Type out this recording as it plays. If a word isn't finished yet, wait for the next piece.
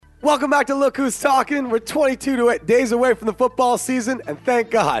Welcome back to Look Who's Talking. We're 22 days away from the football season, and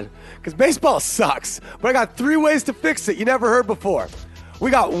thank God, because baseball sucks. But I got 3 ways to fix it you never heard before.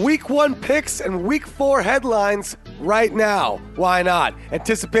 We got Week 1 picks and Week 4 headlines right now. Why not?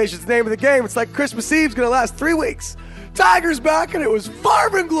 Anticipation's the name of the game. It's like Christmas Eve's going to last 3 weeks. Tiger's back, and it was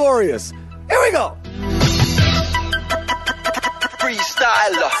far and glorious. Here we go.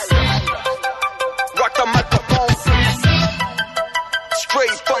 Freestyler. Rock the microphone. Straight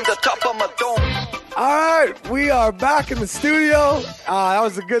from the top of my dome. All right, we are back in the studio. That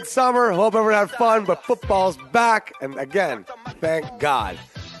was a good summer. Hope everyone had fun, but football's back. And again, thank God.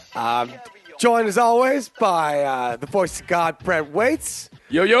 Joined as always by the voice of God, Brent Waits.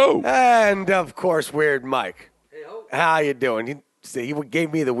 Yo, yo. And, of course, Weird Mike. Hey, how you doing? He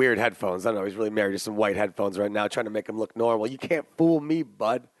gave me the weird headphones. I don't know. He's really married to some white headphones right now, trying to make him look normal. You can't fool me,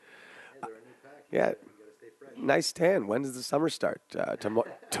 bud. Yeah. Nice tan. When does the summer start?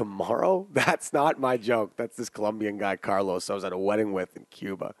 Tomorrow? That's not my joke. That's this Colombian guy, Carlos, I was at a wedding with in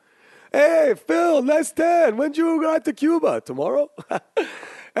Cuba. Hey, Phil, nice tan. When you go to Cuba? Tomorrow?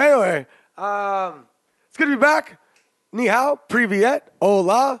 Anyway, it's good to be back. Ni hao, privyet,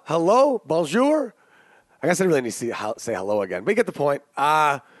 hola, hello, bonjour. I guess I really need to say hello again, but you get the point.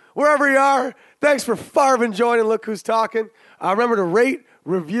 Wherever you are, thanks for Farvin joining Look Who's Talking. Remember to rate,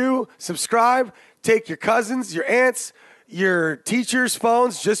 review, subscribe. Take your cousins, your aunts, your teachers'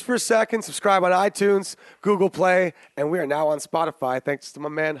 phones just for a second. Subscribe on iTunes, Google Play, and we are now on Spotify thanks to my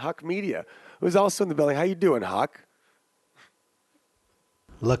man Huck Media, who's also in the building. How you doing, Huck?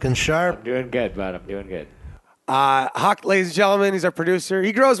 Looking sharp. I'm doing good, bud. I'm doing good. Huck, ladies and gentlemen, he's our producer.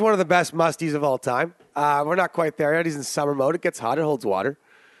 He grows one of the best musties of all time. We're not quite there yet. He's in summer mode. It gets hot. It holds water.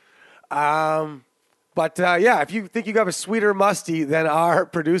 But, if you think you have a sweeter musty than our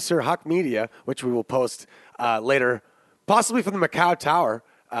producer, Huck Media, which we will post later, possibly from the Macau Tower,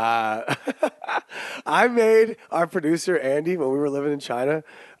 I made our producer, Andy, when we were living in China,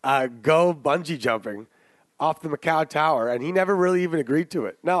 go bungee jumping off the Macau Tower, and he never really even agreed to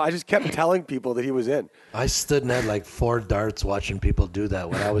it. No, I just kept telling people that he was in. I stood and had like 4 darts watching people do that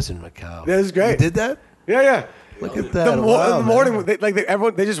when I was in Macau. That was great. You did that? Yeah. Look at that. In the morning,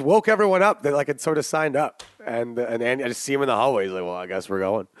 they just woke everyone up. They had sort of signed up. And Andy, I just see him in the hallway. He's like, well, I guess we're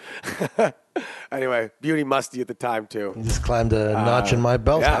going. Anyway, beauty musty at the time, too. You just climbed a notch in my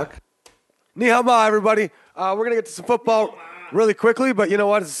belt, Huck. Ni hao ma, everybody. We're going to get to some football really quickly, but you know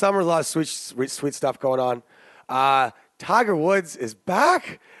what? It's the summer. A lot of sweet stuff going on. Tiger Woods is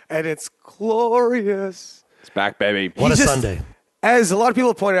back, and it's glorious. It's back, baby. What a Sunday. As a lot of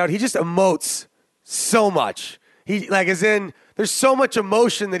people have pointed out, he just emotes so much. There's so much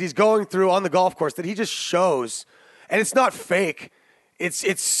emotion that he's going through on the golf course that he just shows, and it's not fake.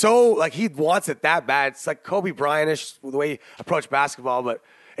 It's so, like, he wants it that bad. It's like Kobe Bryant-ish, the way he approached basketball, but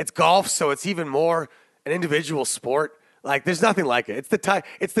it's golf, so it's even more an individual sport. Like, there's nothing like it.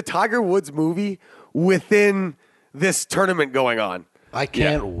 It's the Tiger Woods movie within this tournament going on. I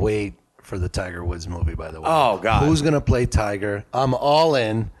can't wait for the Tiger Woods movie, by the way. Oh, God. Who's going to play Tiger? I'm all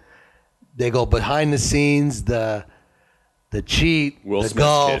in. They go behind the scenes, the cheat, Will the Smith's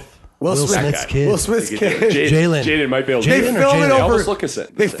golf. kid. Will Smith's kid. Will Smith's kid. Jalen. Jaden might be able to They do it. film it They over. almost look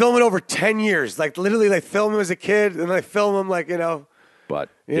They film it over 10 years. Like, literally, they film him as a kid, and they film him But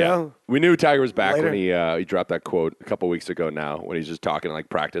You know? we knew Tiger was back Later. when he dropped that quote a couple weeks ago now when he's just talking like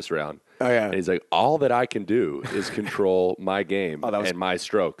practice round. Oh, yeah. And he's like, all that I can do is control my game and my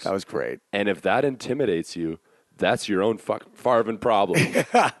strokes. That was great. And if that intimidates you, that's your own Farvin problem.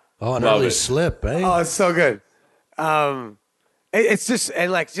 Oh, an Love early it. slip, eh? Oh, it's so good. It's just,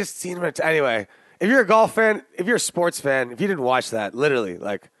 and like, just seeing him. Anyway, if you're a golf fan, if you're a sports fan, if you didn't watch that, literally,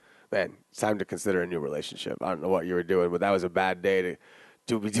 like, man, it's time to consider a new relationship. I don't know what you were doing, but that was a bad day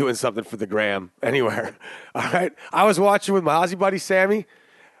to be doing something for the gram anywhere. All right. I was watching with my Aussie buddy, Sammy.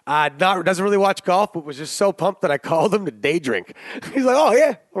 Doesn't really watch golf, but was just so pumped that I called him to day drink. He's like, oh,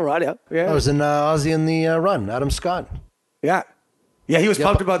 yeah. All right. Yeah. I was in Aussie in the run, Adam Scott. Yeah. Yeah, he was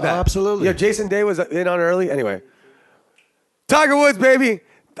pumped about that. Absolutely. Yeah, Jason Day was in on early. Anyway, Tiger Woods, baby.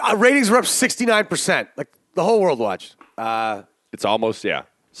 Ratings were up 69%. Like, the whole world watched. It's almost,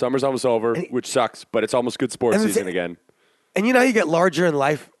 summer's almost over, which sucks, but it's almost good sports season again. And you know how you get larger in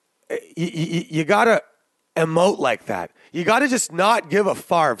life? You got to emote like that. You got to just not give a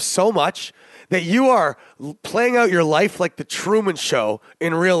farv so much that you are playing out your life like the Truman Show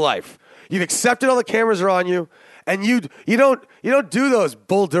in real life. You've accepted all the cameras are on you, and you don't do those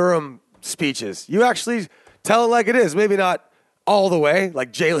Bull Durham speeches. You actually tell it like it is. Maybe not all the way,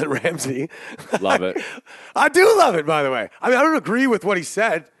 like Jalen Ramsey. Love it. I do love it, by the way. I mean, I don't agree with what he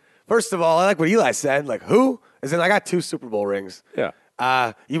said. First of all, I like what Eli said. Like, who? As in, I got 2 Super Bowl rings. Yeah.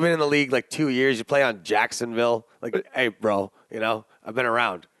 You've been in the league like 2 years. You play on Jacksonville. Like, hey, bro, I've been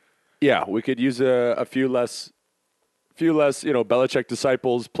around. Yeah, we could use a few less, Belichick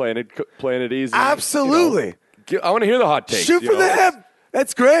disciples playing it easy. Absolutely. I want to hear the hot takes. Shoot from the hip.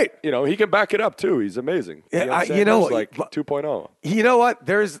 That's great. He can back it up too. He's amazing. Yeah, like 2.0. You know what?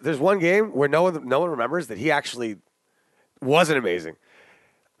 There's one game where no one remembers that he actually wasn't amazing.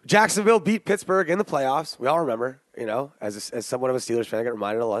 Jacksonville beat Pittsburgh in the playoffs. We all remember. As somewhat of a Steelers fan, I get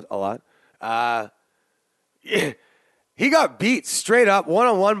reminded a lot. He got beat straight up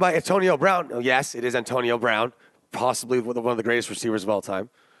one-on-one by Antonio Brown. Oh, yes, it is Antonio Brown, possibly one of the greatest receivers of all time.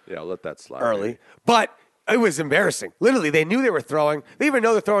 Yeah, I'll let that slide. Early. But it was embarrassing. Literally, they knew they were throwing. They even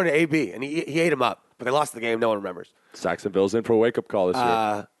know they're throwing to AB, and he ate him up. But they lost the game. No one remembers. Saxonville's in for a wake-up call this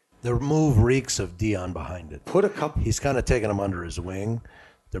year. The move reeks of Dion behind it. He's kind of taking him under his wing.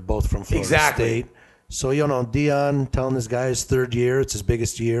 They're both from Florida State. So, Dion telling this guy his third year, it's his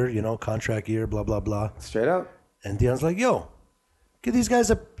biggest year, contract year, blah, blah, blah. Straight up. And Dion's like, give these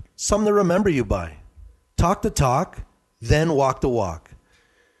guys something to remember you by. Talk the talk, then walk the walk.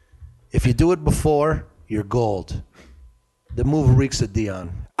 If you do it before, you're gold. The move reeks of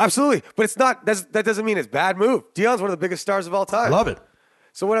Dion. Absolutely. But it's not. That doesn't mean it's a bad move. Dion's one of the biggest stars of all time. Love it.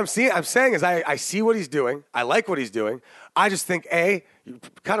 So what I'm saying is I see what he's doing. I like what he's doing. I just think, you're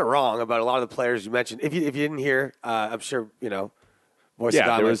kind of wrong about a lot of the players you mentioned. If you didn't hear, I'm sure, Voice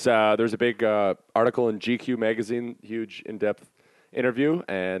of there was a big article in GQ magazine, huge in-depth interview,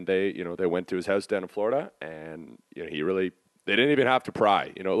 and they went to his house down in Florida, and they didn't even have to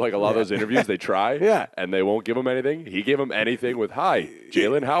pry. Like a lot of those interviews, they try, and they won't give him anything. He gave him anything with, "Hi,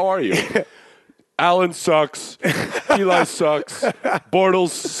 Jalen, how are you?" Allen sucks. Eli sucks. Bortles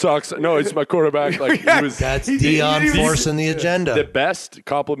sucks. No, it's my quarterback. That's Dion forcing the agenda. The best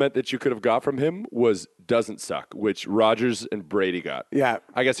compliment that you could have got from him was "doesn't suck," which Rodgers and Brady got. Yeah.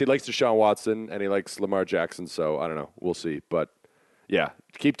 I guess he likes Deshaun Watson and he likes Lamar Jackson, so I don't know. We'll see. But, yeah,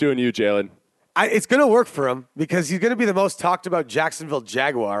 keep doing you, Jalen. It's going to work for him because he's going to be the most talked about Jacksonville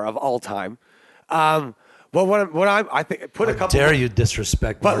Jaguar of all time. But I think put a couple. Dare you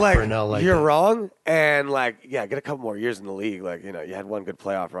disrespect Mark Brunell like you're that. wrong, and get a couple more years in the league. You had one good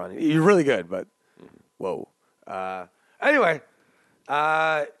playoff run. You're really good, but whoa. Anyway,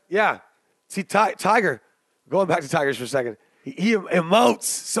 see Tiger. Going back to Tigers for a second, he emotes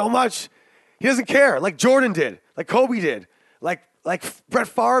so much. He doesn't care, like Jordan did, like Kobe did, like Brett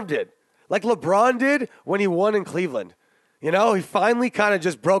Favre did, like LeBron did when he won in Cleveland. He finally kind of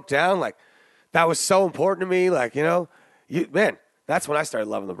just broke down, like. That was so important to me. That's when I started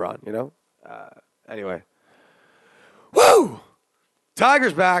loving LeBron, Anyway. Woo!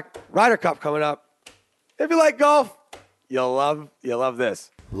 Tigers back. Ryder Cup coming up. If you like golf, you'll love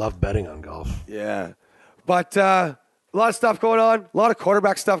this. Love betting on golf. Yeah. But a lot of stuff going on. A lot of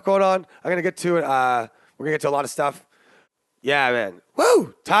quarterback stuff going on. I'm going to get to it. We're going to get to a lot of stuff. Yeah, man.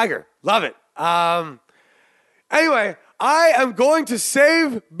 Woo! Tiger. Love it. Anyway, I am going to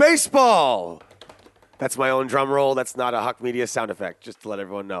save baseball. That's my own drum roll. That's not a Huck Media sound effect, just to let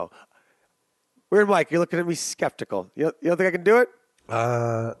everyone know. Weird Mike, you're looking at me skeptical. You don't think I can do it?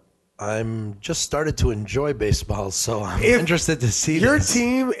 I'm just started to enjoy baseball, so I'm interested to see your this.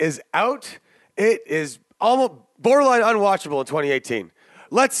 team is out. It is almost borderline unwatchable in 2018.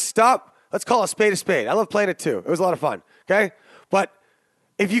 Let's stop. Let's call a spade a spade. I love playing it too. It was a lot of fun, okay? But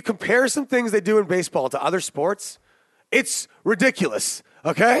if you compare some things they do in baseball to other sports, it's ridiculous,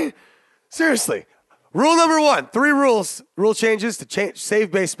 okay? Seriously. Rule number 1, 3 rule changes to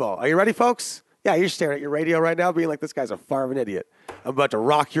save baseball. Are you ready, folks? Yeah, you're staring at your radio right now being like, this guy's a far of an idiot. I'm about to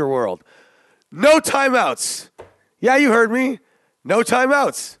rock your world. No timeouts. Yeah, you heard me. No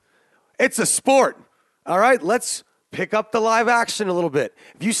timeouts. It's a sport, all right? Let's pick up the live action a little bit.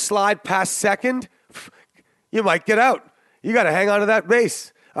 If you slide past second, you might get out. You got to hang on to that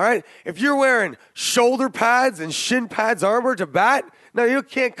base. All right? If you're wearing shoulder pads and shin pads armor to bat, no, you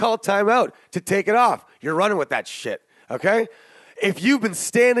can't call timeout to take it off. You're running with that shit, okay? If you've been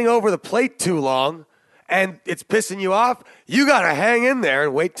standing over the plate too long and it's pissing you off, you got to hang in there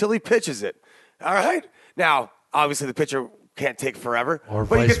and wait till he pitches it. All right? Now, obviously the pitcher can't take forever, or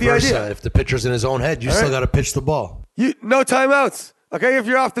but vice you get the versa. idea. If the pitcher's in his own head, you still got to pitch the ball. No timeouts, okay? If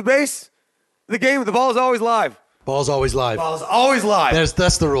you're off the base, the ball is always live. Ball's always live. Ball's always live.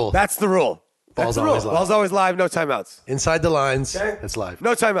 That's the rule. That's the rule. Ball's always live. Ball's always live, no timeouts. Inside the lines, Okay? it's live.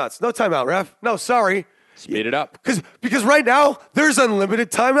 No timeouts. No timeout, ref. No, sorry. Speed it up. Because right now, there's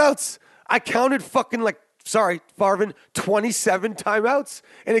unlimited timeouts. I counted Farvin, 27 timeouts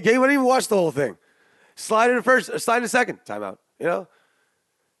in a game. I didn't even watch the whole thing. Slide in first, or slide in second, timeout.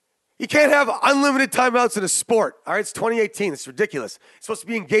 You can't have unlimited timeouts in a sport. All right, it's 2018. It's ridiculous. It's supposed to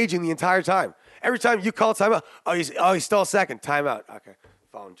be engaging the entire time. Every time you call timeout, he stole a second. Timeout. Okay,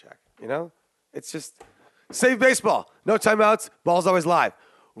 phone check. You know? It's just save baseball. No timeouts. Ball's always live.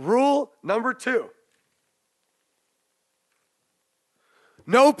 Rule number 2.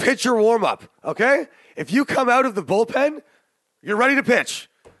 No pitcher warm-up, okay? If you come out of the bullpen, you're ready to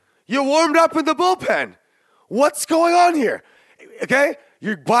pitch. You warmed up in the bullpen. What's going on here? Okay?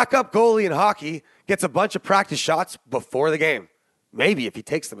 Your backup goalie in hockey gets a bunch of practice shots before the game. Maybe if he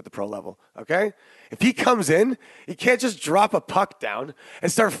takes them at the pro level, okay? If he comes in, you can't just drop a puck down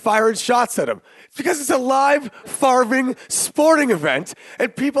and start firing shots at him. It's because it's a live farming sporting event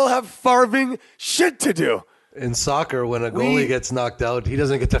and people have farming shit to do. In soccer, when a goalie gets knocked out, he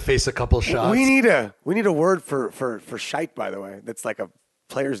doesn't get to face a couple shots. We need a word for shite, by the way. That's like a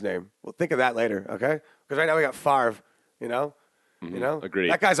player's name. We'll think of that later, okay? Because right now we got Favre, you know? Mm-hmm. You know?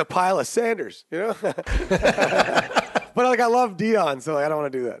 Agreed. That guy's a pile of Sanders, you know? But I love Dion, so I don't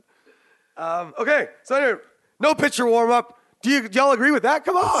want to do that. Okay, so anyway, no pitcher warm-up. Do y'all agree with that?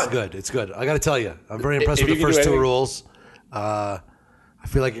 Come on. It's good. I got to tell you, I'm very impressed If with the you can first do 2 anything- rules. I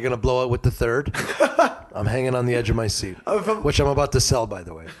feel like you're going to blow it with the third. I'm hanging on the edge of my seat, which I'm about to sell, by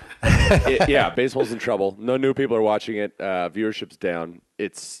the way. Yeah, baseball's in trouble. No new people are watching it. Viewership's down.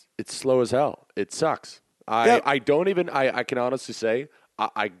 It's slow as hell. It sucks. I can honestly say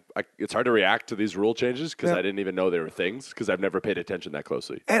I it's hard to react to these rule changes because I didn't even know they were things because I've never paid attention that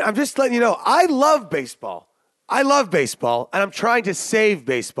closely. And I'm just letting you know, I love baseball. And I'm trying to save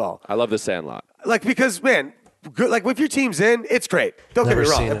baseball. I love the Sandlot. Like, because, man, good, like, if your team's in, it's great. Don't Never get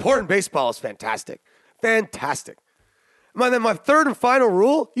me wrong. seen it. Important baseball is fantastic. Fantastic. Then my third and final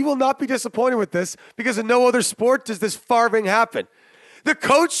rule, you will not be disappointed with this because in no other sport does this farming happen. The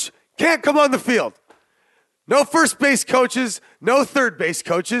coach can't come on the field. No first base coaches, no third base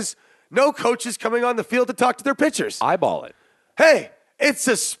coaches, no coaches coming on the field to talk to their pitchers. Eyeball it. Hey, it's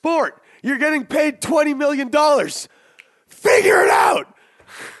a sport. You're getting paid $20 million. Figure it out.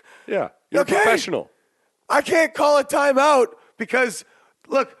 Yeah, you're Okay. a professional. I can't call a timeout because,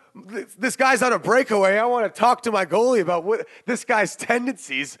 look, this guy's on a breakaway. I want to talk to my goalie about what this guy's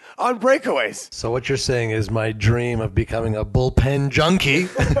tendencies on breakaways. So what you're saying is my dream of becoming a bullpen junkie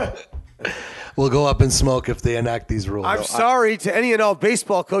will go up in smoke if they enact these rules. I'm sorry to any and all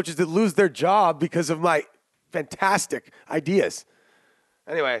baseball coaches that lose their job because of my fantastic ideas.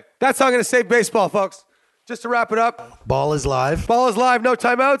 Anyway, that's how I'm going to save baseball, folks. Just to wrap it up, Ball is live. ball is live, no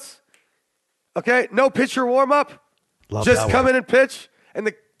timeouts. Okay, no pitcher warm-up. Love Just that come one. in and pitch,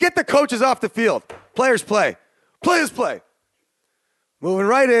 and get the coaches off the field. Players play. Players play. Moving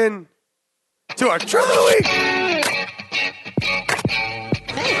right in to our Truth of the Week.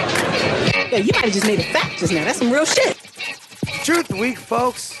 Yeah, you might have just made a fact just now. That's some real shit. Truth of the Week,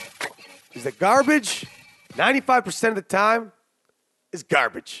 folks, is that garbage, 95% of the time, is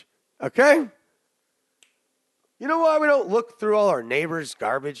garbage. Okay? You know why we don't look through all our neighbors'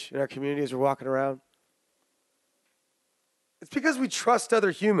 garbage in our community as we're walking around? It's because we trust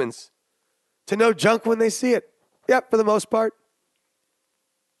other humans to know junk when they see it. Yep, for the most part.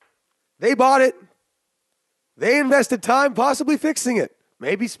 They bought it. They invested time possibly fixing it,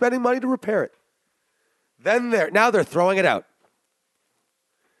 maybe spending money to repair it. Now they're throwing it out.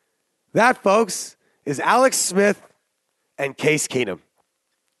 That, folks, is Alex Smith and Case Keenum.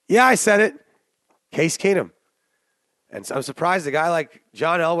 Yeah, I said it. Case Keenum. And so I'm surprised a guy like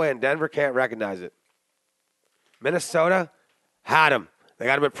John Elway in Denver can't recognize it. Minnesota had him. They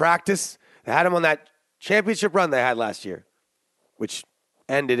got him at practice. They had him on that championship run they had last year, which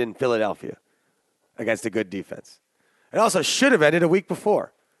ended in Philadelphia against a good defense. It also should have ended a week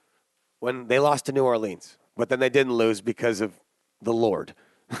before when they lost to New Orleans. But then they didn't lose because of the Lord.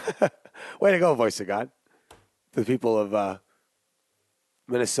 Way to go, voice of God. To the people of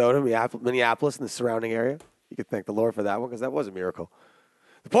Minnesota, Minneapolis, and the surrounding area. You could thank the Lord for that one because that was a miracle.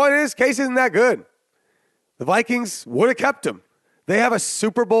 The point is, Case isn't that good. The Vikings would have kept him. They have a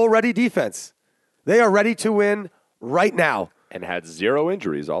Super Bowl-ready defense. They are ready to win right now. And had 0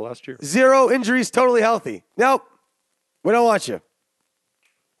 injuries all last year. 0 injuries, totally healthy. Nope. We don't want you.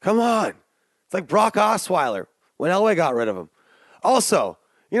 Come on. It's like Brock Osweiler when Elway got rid of him. Also,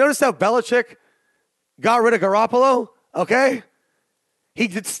 you notice how Belichick got rid of Garoppolo? Okay? He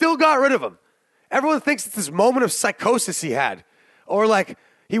still got rid of him. Everyone thinks it's this moment of psychosis he had. Or like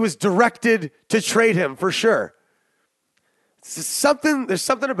he was directed to trade him for sure. There's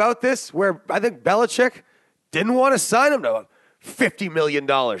something about this where I think Belichick didn't want to sign him to $50 million.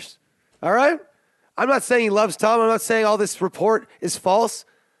 All right? I'm not saying he loves Tom. I'm not saying all this report is false.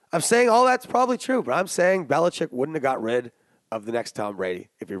 I'm saying all that's probably true, but I'm saying Belichick wouldn't have got rid of the next Tom Brady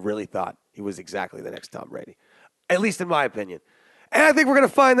if you really thought he was exactly the next Tom Brady, at least in my opinion. And I think we're going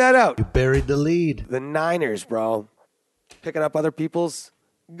to find that out. You buried the lead. The Niners, bro, picking up other people's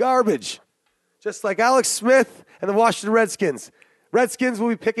garbage, just like Alex Smith and the Washington Redskins. Redskins will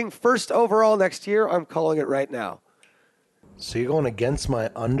be picking first overall next year. I'm calling it right now. So you're going against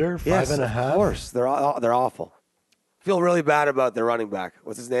my under Yes, 5.5? Of course, they're awful. Feel really bad about their running back.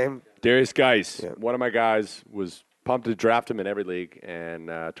 What's his name? Darius Geis, Yeah. one of my guys, was pumped to draft him in every league, and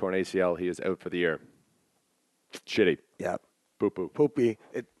torn ACL. He is out for the year. Shitty. Yeah, Poo-poo. Poopy.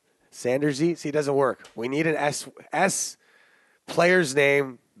 Sandersy. See, it doesn't work. We need an S player's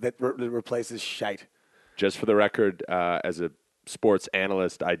name that replaces shite. Just for the record, as a sports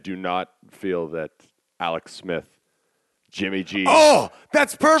analyst, I do not feel that Alex Smith, Jimmy G, Oh,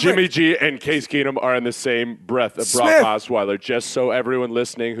 that's perfect. Jimmy G and Case Keenum are in the same breath of Brock Smith. Osweiler. Just so everyone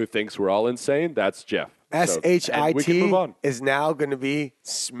listening who thinks we're all insane, that's Jeff. So- and we can move SHIT on. is now going to be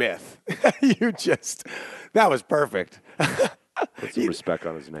Smith. That was perfect. Put some respect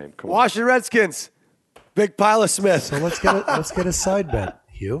on his name. Come on. Washington Redskins, big pile of Smith. So let's get a side bet,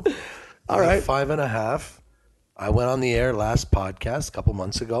 Hugh. All right. 5.5. I went on the air last podcast a couple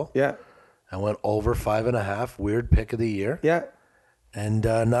months ago. Yeah, I went over 5.5. Weird pick of the year. yeah. And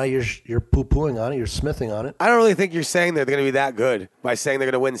now you're poo-pooing on it. You're smithing on it. I don't really think you're saying they're going to be that good by saying they're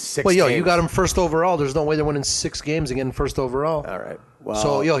going to win 6 Well, games. you got them first overall. There's no way they're winning 6 games and getting first overall. All right. Well,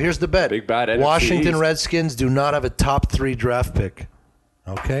 So, here's the bet. Big bad NFC Washington East. Redskins do not have a top 3 draft pick.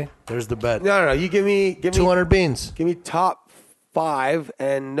 Okay? There's the bet. no. You give me 200 beans. Give me top 5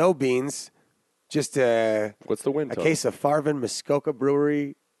 and no beans. Just a What's the win total? case of Farvin Muskoka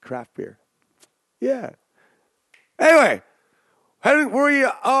Brewery craft beer. Yeah. Anyway, heading where you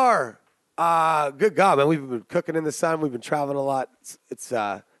are. Good God, man. We've been cooking in the sun. We've been traveling a lot. It's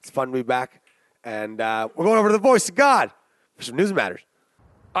fun to be back. And we're going over to the Voice of God for some news and matters.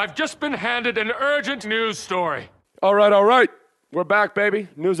 I've just been handed an urgent news story. All right. We're back, baby.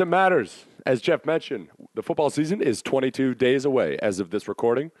 News that matters. As Jeff mentioned, the football season is 22 days away as of this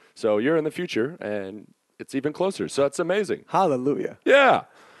recording. So you're in the future, and it's even closer. So it's amazing. Hallelujah. Yeah.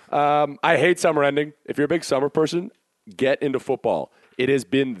 I hate summer ending. If you're a big summer person, get into football. It has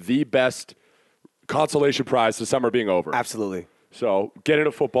been the best consolation prize to summer being over. Absolutely. So get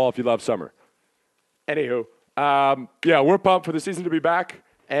into football if you love summer. Anywho, we're pumped for the season to be back.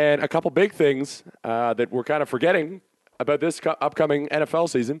 And a couple big things that we're kind of forgetting about this upcoming NFL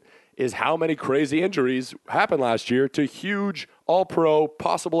season is how many crazy injuries happened last year to huge all-pro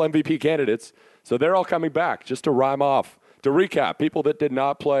possible MVP candidates. So they're all coming back. Just to rhyme off, to recap, people that did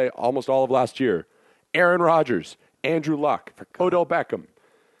not play almost all of last year: Aaron Rodgers, Andrew Luck, Odell Beckham,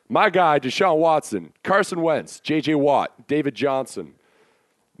 my guy Deshaun Watson, Carson Wentz, J.J. Watt, David Johnson,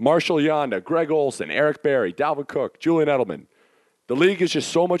 Marshall Yanda, Greg Olsen, Eric Berry, Dalvin Cook, Julian Edelman. The league is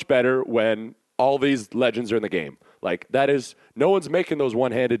just so much better when all these legends are in the game. Like, that is, no one's making those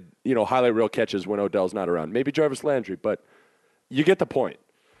one-handed, highlight reel catches when Odell's not around. Maybe Jarvis Landry, but you get the point.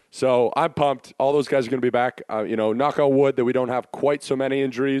 So I'm pumped. All those guys are going to be back. Knock on wood that we don't have quite so many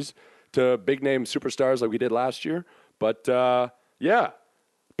injuries to big-name superstars like we did last year. But,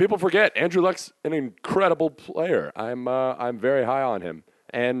 people forget Andrew Luck's an incredible player. I'm very high on him.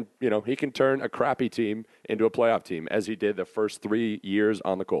 And, he can turn a crappy team into a playoff team, as he did the first 3 years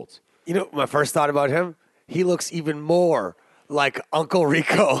on the Colts. My first thought about him, he looks even more like Uncle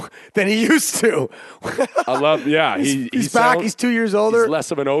Rico than he used to. I love, yeah. He's back. sounds- He's 2 years older. He's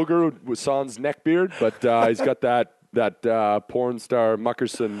less of an ogre with sans neck beard, but he's got that porn star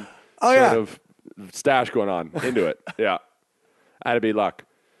Muckerson sort of stash going on into it. Yeah. That'd be Luck.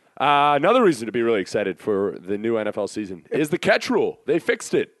 Another reason to be really excited for the new NFL season is the catch rule. They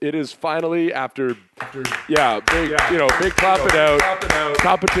fixed it. It is finally after big clap it out,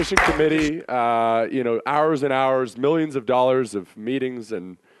 competition committee, hours and hours, millions of dollars of meetings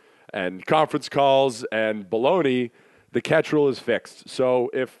and conference calls and baloney, the catch rule is fixed.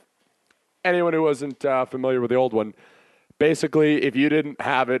 So if anyone who wasn't familiar with the old one, basically if you didn't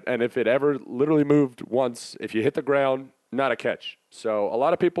have it and if it ever literally moved once, if you hit the ground, not a catch. So a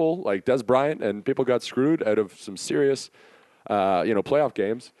lot of people, like Des Bryant, and people got screwed out of some serious, playoff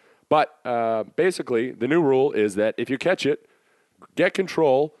games. But basically, the new rule is that if you catch it, get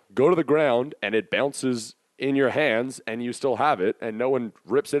control, go to the ground, and it bounces in your hands, and you still have it, and no one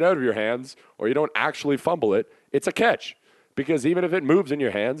rips it out of your hands, or you don't actually fumble it, it's a catch. Because even if it moves in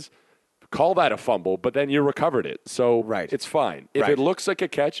your hands, call that a fumble, but then you recovered it. So it's fine. If it looks like a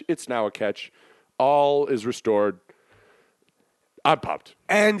catch, it's now a catch. All is restored. I'm pumped.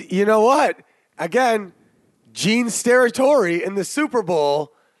 And you know what? Again, Gene Steratore in the Super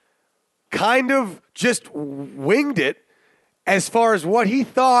Bowl kind of just winged it as far as what he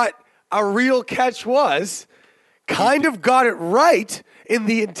thought a real catch was, kind of got it right in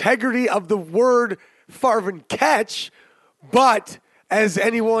the integrity of the word Farvin catch, but as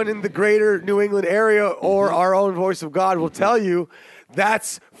anyone in the greater New England area or our own voice of God will tell you,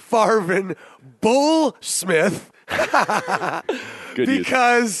 that's Farvin Bullsmith Good use.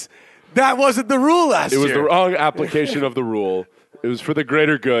 because that wasn't the rule last It year. was the wrong application of the rule. It was for the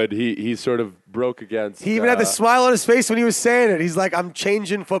greater good. He sort of broke against. He even had the smile on his face when he was saying it. He's like, I'm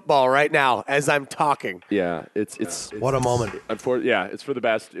changing football right now as I'm talking. Yeah, it's What a moment. Yeah, it's for the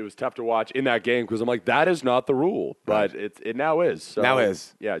best. It was tough to watch in that game because I'm like, that is not the rule, but it now is. So, Now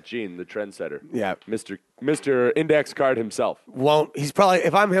is. Yeah, Gene, the trendsetter. Yeah. Mr. Index Card himself. He's probably,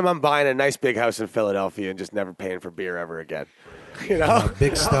 if I'm him, I'm buying a nice big house in Philadelphia and just never paying for beer ever again. You know?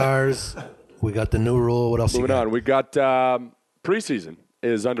 Big stars. We got the new rule. What else you Moving got? on, we got preseason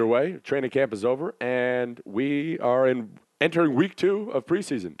is underway. Training camp is over, and we are entering week 2 of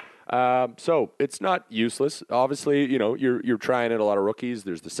preseason. So it's not useless. Obviously, you're trying out a lot of rookies.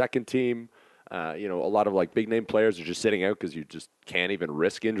 There's the second team. A lot of like big name players are just sitting out because you just can't even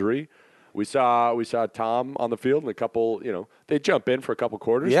risk injury. We saw Tom on the field and a couple. They jump in for a couple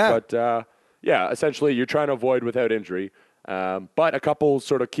quarters. Yeah. But essentially you're trying to avoid without injury. But a couple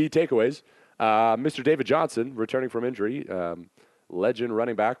sort of key takeaways. Mr. David Johnson, returning from injury, legend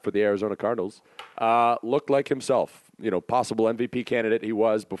running back for the Arizona Cardinals, looked like himself. Possible MVP candidate he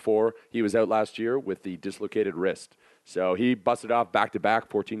was before he was out last year with the dislocated wrist. So he busted off back-to-back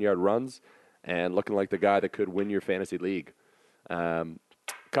 14-yard runs and looking like the guy that could win your fantasy league.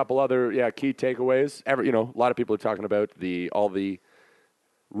 Couple other key takeaways. A lot of people are talking about all the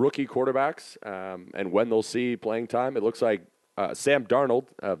rookie quarterbacks and when they'll see playing time. It looks like Sam Darnold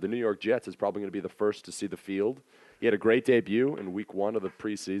of the New York Jets is probably going to be the first to see the field. He had a great debut in week 1 of the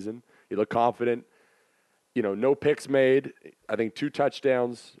preseason. He looked confident. No picks made. I think 2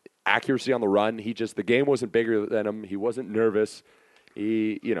 touchdowns, accuracy on the run. The game wasn't bigger than him. He wasn't nervous.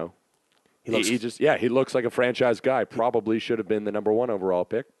 He looks like a franchise guy. Probably should have been the number 1 overall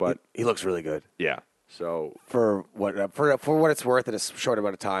pick, but He looks really good. yeah. So For what it's worth in a short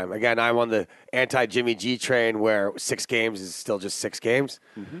amount of time. Again, I'm on the anti-Jimmy G train where 6 games is still just 6 games.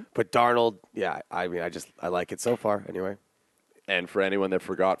 But Darnold, I like it so far anyway. And for anyone that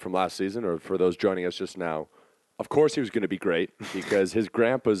forgot from last season or for those joining us just now, of course he was going to be great because his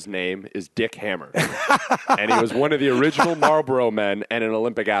grandpa's name is Dick Hammer. And he was one of the original Marlboro men and an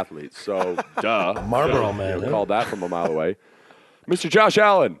Olympic athlete. So, duh. Marlboro man. Called that from a mile away. Mr. Josh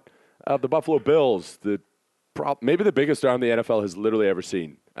Allen of the Buffalo Bills, maybe the biggest arm the NFL has literally ever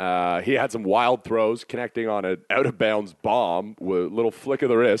seen. He had some wild throws connecting on an out-of-bounds bomb with a little flick of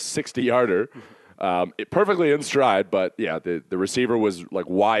the wrist, 60-yarder. Perfectly in stride, but the receiver was like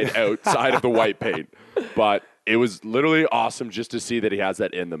wide outside of the white paint. But it was literally awesome just to see that he has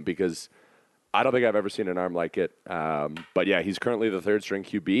that in them because I don't think I've ever seen an arm like it. But he's currently the 3rd-string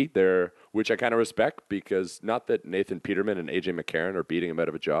QB there, which I kind of respect because not that Nathan Peterman and A.J. McCarron are beating him out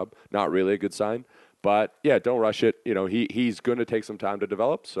of a job. Not really a good sign. But, don't rush it. He's going to take some time to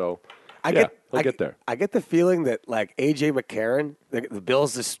develop, so he'll get there. I get the feeling that like A.J. McCarron, the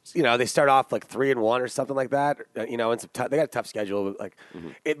Bills just, they start off like 3-1 or something like that. And they got a tough schedule. But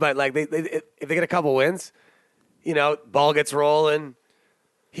if they get a couple wins, ball gets rolling.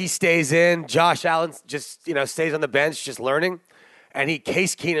 He stays in. Josh Allen just, stays on the bench, just learning. And he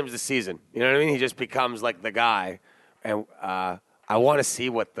Case Keenum's the season. You know what I mean? He just becomes like the guy. And I want to see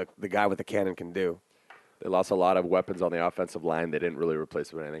what the guy with the cannon can do. They lost a lot of weapons on the offensive line. They didn't really replace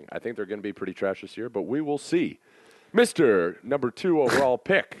it with anything. I think they're going to be pretty trash this year, but we will see. Mr. number 2 overall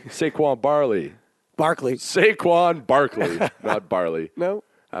pick, Saquon Barkley. Saquon Barkley, not Barley. No.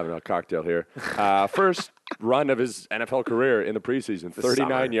 Having a cocktail here. First run of his NFL career in the preseason,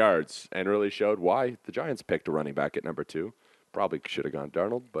 39 yards, and really showed why the Giants picked a running back at number 2. Probably should have gone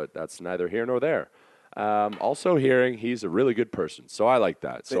Darnold, but that's neither here nor there. Also hearing he's a really good person, so I like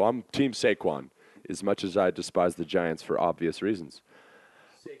that. So I'm Team Saquon, as much as I despise the Giants for obvious reasons.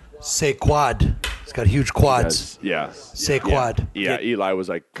 Say quad. He's got huge quads. Say quad. Yeah, Eli was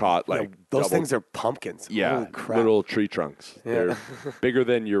like caught like those double- things are pumpkins. Holy crap. little tree trunks. They're bigger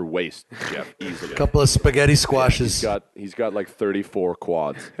than your waist, Jeff, easily. Couple of spaghetti squashes. He's got like 34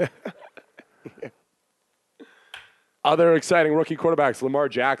 quads. Other exciting rookie quarterbacks, Lamar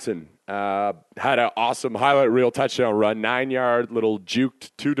Jackson had an awesome highlight reel touchdown run, 9-yard little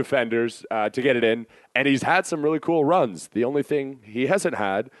juked 2 defenders to get it in, and he's had some really cool runs. The only thing he hasn't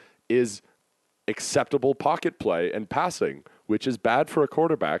had is acceptable pocket play and passing, which is bad for a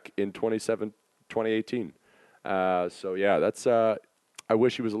quarterback in 2018. That's I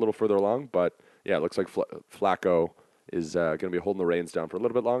wish he was a little further along, but it looks like Flacco is going to be holding the reins down for a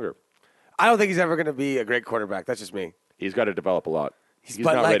little bit longer. I don't think he's ever going to be a great quarterback. That's just me. He's got to develop a lot. He's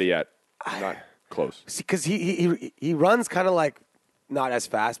But, not like, ready yet. Not close. Because he runs kind of like not as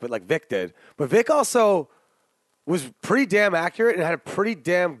fast, but like Vic did. But Vic also was pretty damn accurate and had a pretty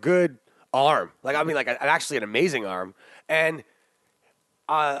damn good arm. Like actually an amazing arm and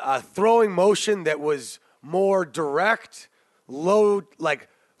a throwing motion that was more direct, low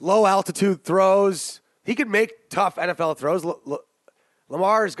altitude throws. He could make tough NFL throws.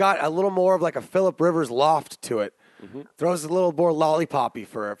 Lamar's got a little more of like a Phillip Rivers loft to it. Throws a little more lollipoppy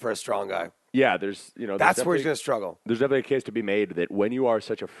for a strong guy. Yeah, there's That's where he's going to struggle. There's definitely a case to be made that when you are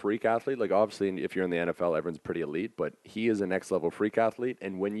such a freak athlete, like obviously if you're in the NFL, everyone's pretty elite, but he is a next level freak athlete.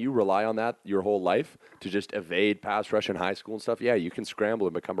 And when you rely on that your whole life to just evade pass rush in high school and stuff, yeah, you can scramble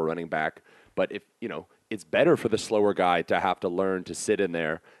and become a running back. But if, it's better for the slower guy to have to learn to sit in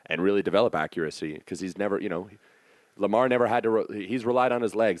there and really develop accuracy because he's never, Lamar never had to. He's relied on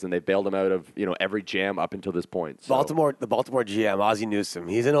his legs, and they bailed him out of every jam up until this point. So. The Baltimore GM, Ozzie Newsome.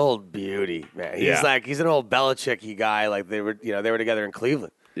 He's an old beauty, man. He's an old Belichick-y guy. Like they were together in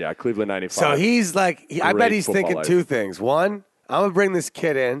Cleveland. Yeah, Cleveland '95. So he's like, I bet he's thinking life. two things. One, I'm gonna bring this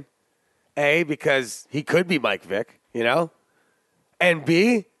kid in, A, because he could be Mike Vick, and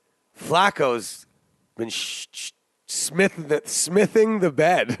B, Flacco's been smithing the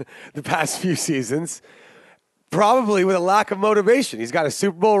bed the past few seasons. Probably with a lack of motivation. He's got a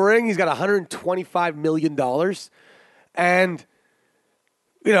Super Bowl ring. He's got $125 million. And,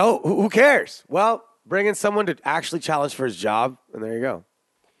 who cares? Well, bring in someone to actually challenge for his job, and there you go.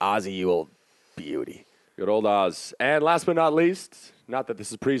 Ozzy, you old beauty. Good old Oz. And last but not least, not that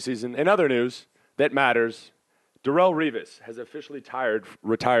this is preseason, in other news that matters, Darrelle Revis has officially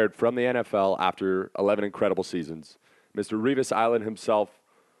retired from the NFL after 11 incredible seasons. Mr. Revis Island himself.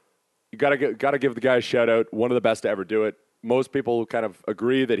 You gotta give the guy a shout out. One of the best to ever do it. Most people kind of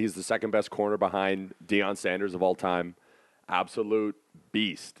agree that he's the second best corner behind Deion Sanders of all time. Absolute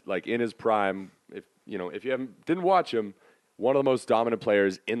beast. Like in his prime. If you didn't watch him, one of the most dominant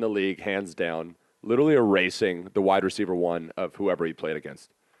players in the league, hands down. Literally erasing the wide receiver one of whoever he played against.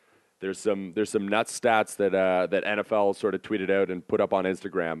 There's some nuts stats that NFL sort of tweeted out and put up on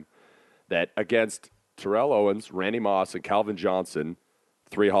Instagram that against Terrell Owens, Randy Moss, and Calvin Johnson.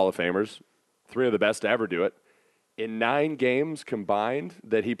 3 Hall of Famers, 3 of the best to ever do it. In 9 games combined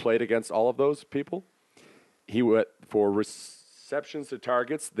that he played against all of those people, he went for receptions to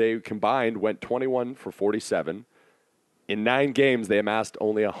targets. They combined went 21 for 47. In 9 games, they amassed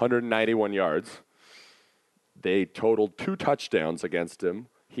only 191 yards. They totaled 2 touchdowns against him.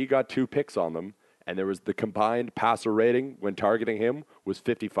 He got 2 picks on them, and there was the combined passer rating when targeting him was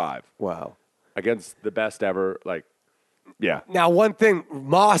 55. Wow. Against the best ever, yeah. Now, one thing,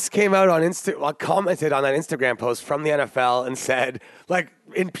 Moss came out on commented on that Instagram post from the NFL and said,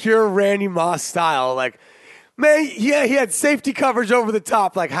 in pure Randy Moss style, man, yeah, he had safety coverage over the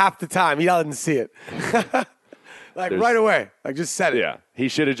top half the time. He didn't see it. Right away. Just said it. Yeah. He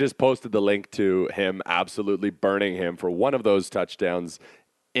should have just posted the link to him absolutely burning him for one of those touchdowns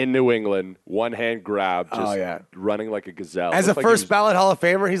in New England, one-hand grab, just running like a gazelle. As a first ballot Hall of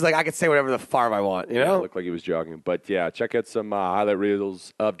Famer, he's like, I could say whatever the farm I want, Yeah, looked like he was jogging. But, yeah, check out some highlight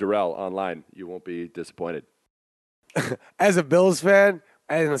reels of Darrell online. You won't be disappointed. As a Bills fan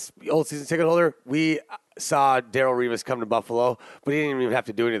and an old season ticket holder, we saw Darrelle Revis come to Buffalo, but he didn't even have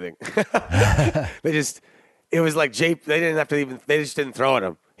to do anything. It was like they just didn't throw at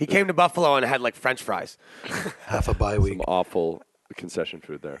him. He came to Buffalo and had French fries. Half a bye week. Some awful concession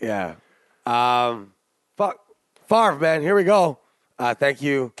food there. Yeah. Favre, man, here we go. Thank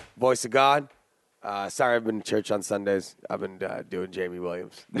you, voice of God. Sorry I've been to church on Sundays. I've been doing Jamie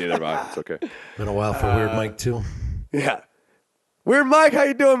Williams. Neither have I. It's okay. Been a while for Weird Mike, too. Yeah. Weird Mike, how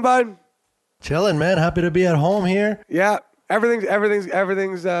you doing, bud? Chilling, man. Happy to be at home here. Yeah. Everything's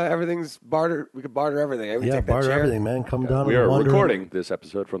barter. We could barter everything. Yeah, barter everything, man. Come down. We are recording this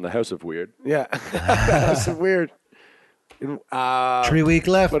episode from the House of Weird. Yeah. House of Weird. 3 week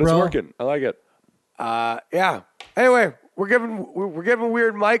left, but bro. it's working. I like it. Yeah. Anyway, we're giving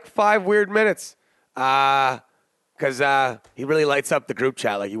Weird Mike 5 weird minutes. Because he really lights up the group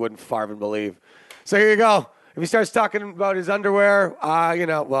chat like you wouldn't farve and believe. So here you go. If he starts talking about his underwear,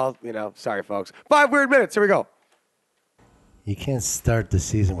 sorry, folks. 5 weird minutes. Here we go. You can't start the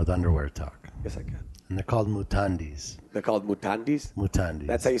season with underwear talk. Yes, I can. And they're called mutandis. They're called mutandis? Mutandis.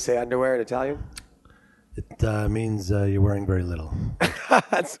 That's how you say underwear in Italian? It means you're wearing very little.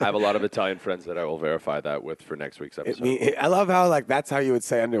 I have a lot of Italian friends that I will verify that with for next week's episode. I love how that's how you would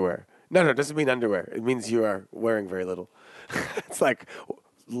say underwear. No, it doesn't mean underwear. It means you are wearing very little. It's like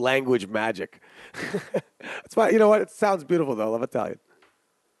language magic. That's why, you know what? It sounds beautiful, though. I love Italian.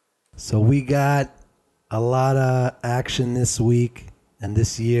 So we got a lot of action this week and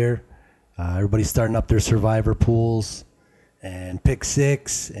this year. Everybody's starting up their survivor pools and pick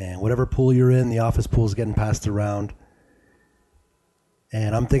six and whatever pool you're in. The office pool is getting passed around.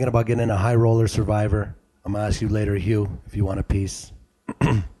 And I'm thinking about getting in a high roller survivor. I'm going to ask you later, Hugh, if you want a piece.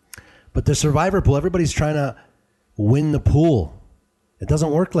 But the survivor pool, everybody's trying to win the pool. It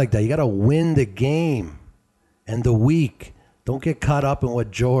doesn't work like that. You got to win the game and the week. Don't get caught up in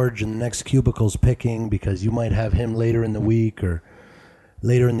what George and the next cubicle's picking because you might have him later in the week or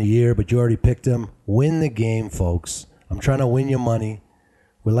later in the year, but you already picked him. Win the game, folks. I'm trying to win your money.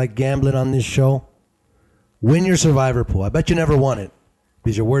 We like gambling on this show. Win your survivor pool. I bet you never won it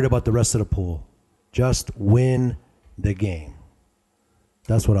because you're worried about the rest of the pool. Just win the game.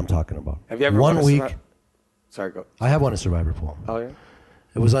 That's what I'm talking about. Have you ever won won a week? Sorry, go. I have won a survivor pool. Oh, yeah?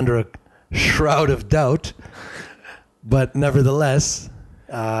 It was under a shroud of doubt, but nevertheless.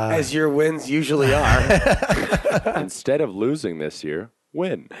 As your wins usually are. Instead of losing this year,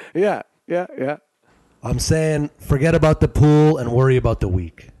 win. Yeah. I'm saying forget about the pool and worry about the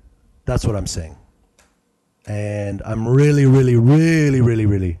week. That's what I'm saying. And I'm really, really, really, really,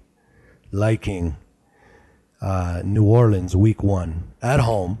 really liking New Orleans week 1 at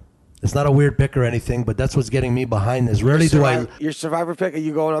home. It's not a weird pick or anything, but that's what's getting me behind this. Rarely do I Your survivor pick, are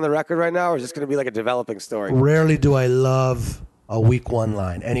you going on the record right now, or is this going to be like a developing story? love a week 1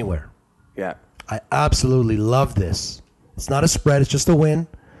 line anywhere. Yeah. I absolutely love this. It's not a spread. It's just a win.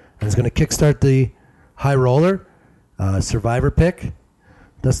 And it's going to kickstart the high roller survivor pick.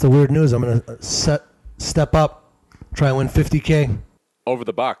 That's the weird news. I'm going to step up, try and win $50K. Over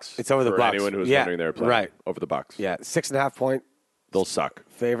the Bucks. It's over the for Bucks. anyone who's Yeah, wondering they're playing. right. Over the Bucks. Yeah, 6.5 point They'll suck.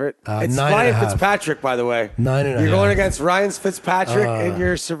 favorite. It's 9.5. Ryan Fitzpatrick, by the way. 9.5. You're going against Ryan Fitzpatrick in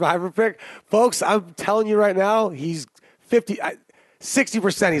your survivor pick. Folks, I'm telling you right now, he's 60%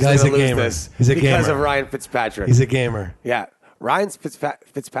 he's going Guy's to a lose gamer. this He's a because gamer. of Ryan Fitzpatrick. He's a gamer. Yeah. Ryan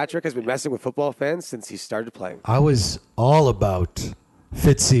Fitzpatrick has been messing with football fans since he started playing. I was all about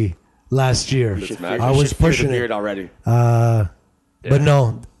Fitzy last year. Fitzmagic. I You was should fear the pushing beard it. already. But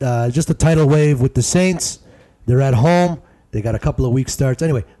no, just a tidal wave with the Saints. They're at home. They got a couple of week starts.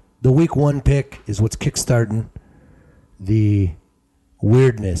 Anyway, the week 1 pick is what's kickstarting the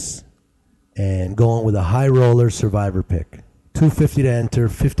weirdness and going with a high roller survivor pick. $250 to enter,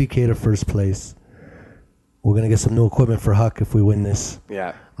 $50K to first place. We're going to get some new equipment for Huck if we win this.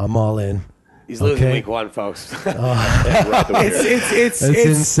 Yeah. I'm all in. He's losing Okay. week 1, folks. Right the weird. it's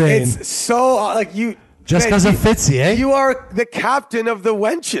insane. It's so like you Just man, because of you- Fitzy, eh? You are the captain of the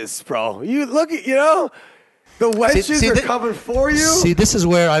wenches, bro. You look at the wenches are coming for you. See, this is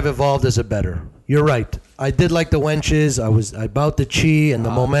where I've evolved as a bettor. You're right. I did like the wenches. I bought the chi and the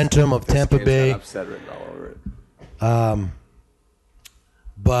momentum of Tampa Game's Bay. got upset written all over it.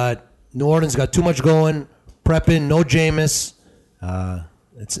 But New Orleans got too much going. Prepping, no Jameis.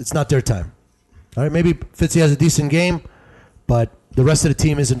 It's not their time. All right, maybe Fitzy has a decent game, but the rest of the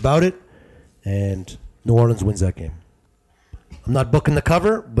team isn't about it, and New Orleans wins that game. I'm not booking the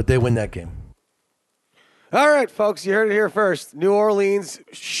cover, but they win that game. All right, folks, you heard it here first. New Orleans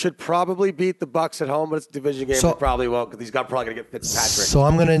should probably beat the Bucks at home, but it's a division game. So- They probably won't because he's probably going to get Fitzpatrick. So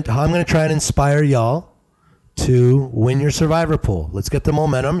I'm gonna try and inspire y'all to win your survivor pool. Let's get the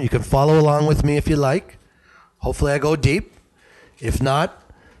momentum. You can follow along with me if you like. Hopefully I go deep. If not,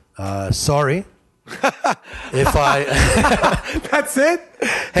 sorry. If I That's it.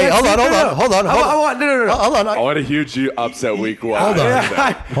 hey, That's hold it? on. No. Hold on. Hold on. I want a huge upset week 1. Hold on.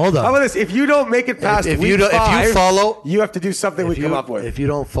 Hold on. How about this? If you don't make it past If week you don't- if you 5, follow- you have to do something we come up with. If you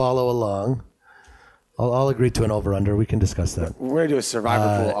don't follow along, I'll agree to an over/under. We can discuss that. We're going to do a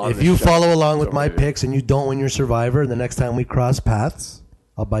survivor pool on If this you show. follow along with my picks and you don't win your survivor, the next time we cross paths,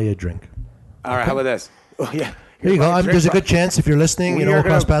 I'll buy you a drink. All right, how about this? Oh, yeah. Here you go. There's a good chance if you're listening, We you know, are we'll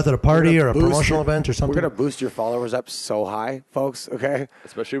cross gonna- paths at a we're party gonna or a boost promotional your- event or something. We're going to boost your followers up so high, folks, okay?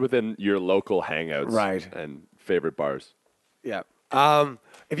 Especially within your local hangouts. Right. And favorite bars. Yeah.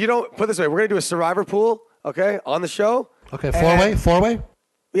 If you don't, put it this way, we're going to do a survivor pool, okay, on the show. Okay, And- four-way?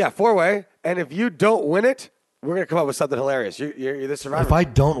 Yeah, 4-way. And if you don't win it, we're going to come up with something hilarious. You're the survivor. If I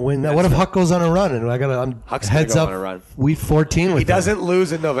don't win that, what if Huck goes on a run and I'm Huck's gonna heads go up on a run. week 14 with He him. doesn't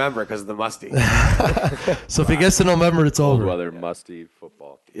lose in November because of the musty. So if he gets to November, it's Cold over. weather, musty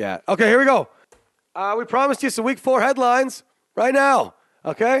football. Yeah. Okay, here we go. We promised you some week 4 headlines right now,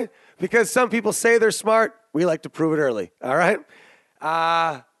 okay? Because some people say they're smart. We like to prove it early, all right?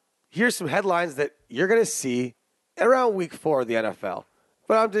 Here's some headlines that you're going to see around week 4 of the NFL.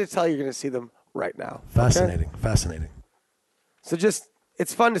 But I'm going to tell you, you're going to see them right now. okay? Fascinating. So just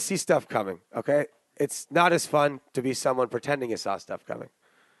it's fun to see stuff coming, okay? It's not as fun to be someone pretending you saw stuff coming.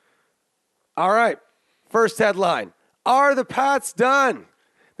 All right, first headline. Are the Pats done?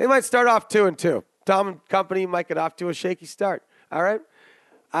 They might start off 2-2. Tom and company might get off to a shaky start, all right?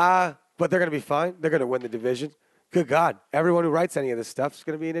 But they're going to be fine. They're going to win the division. Good God, everyone who writes any of this stuff is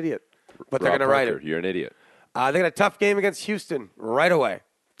going to be an idiot. But they're going to write it. You're an idiot. They got a tough game against Houston right away.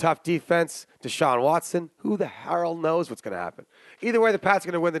 Tough defense. Deshaun Watson. Who the hell knows what's going to happen? Either way, the Pats are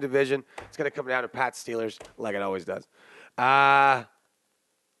going to win the division. It's going to come down to Pats Steelers like it always does. So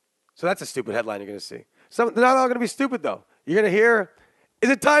that's a stupid headline you're going to see. They're not all going to be stupid, though. You're going to hear, is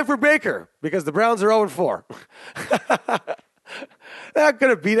it time for Baker? Because the Browns are 0-4. They're not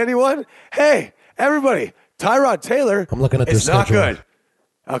going to beat anyone. Hey, everybody, Tyrod Taylor I'm looking at is their not schedule. good.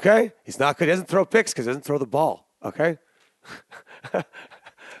 Okay? He's not good. He doesn't throw picks because he doesn't throw the ball. Okay?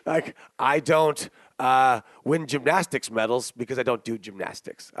 Like, I don't win gymnastics medals because I don't do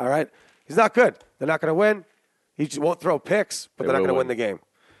gymnastics. All right? He's not good. They're not going to win. He just won't throw picks, but they're not going to win the game.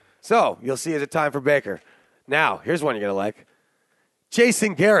 So you'll see it's a time for Baker. Now, here's one you're going to like.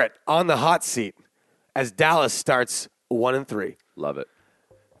 Jason Garrett on the hot seat as Dallas starts 1-3. Love it.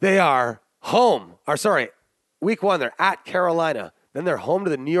 They are week 1, they're at Carolina. Then they're home to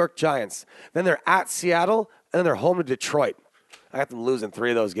the New York Giants. Then they're at Seattle. And then they're home to Detroit. I got them losing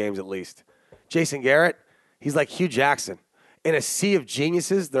 3 of those games at least. Jason Garrett, he's like Hugh Jackson. In a sea of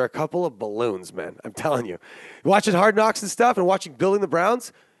geniuses, there are a couple of balloons, man. I'm telling you. Watching Hard Knocks and stuff and watching Building the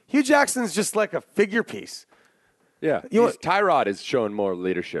Browns, Hugh Jackson's just like a figure piece. Yeah. Tyrod is showing more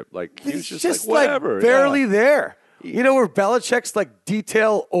leadership. Like He's just just like, whatever. barely there. You know where Belichick's like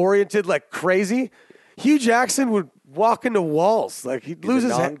detail-oriented like crazy? Hugh Jackson would walk into walls. Like he'd lose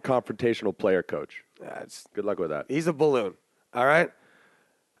his head. Non-confrontational player coach. Good luck with that. He's a balloon. All right?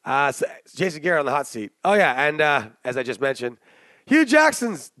 So Jason Garrett on the hot seat. Oh, yeah, and as I just mentioned, Hugh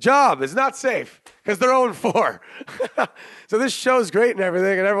Jackson's job is not safe because they're 0-4. So this show's great and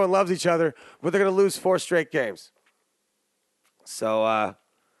everything, and everyone loves each other, but they're going to lose 4 straight games. So,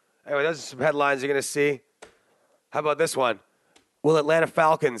 anyway, those are some headlines you're going to see. How about this one? Will Atlanta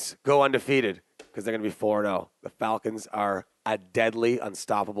Falcons go undefeated? Because they're going to be 4-0. The Falcons are a deadly,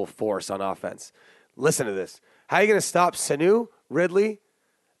 unstoppable force on offense. Listen to this. How are you going to stop Sanu, Ridley,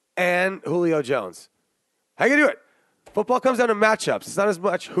 and Julio Jones? How are you going to do it? Football comes down to matchups. It's not as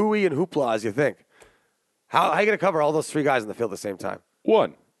much hooey and hoopla as you think. How are you going to cover all those 3 guys on the field at the same time?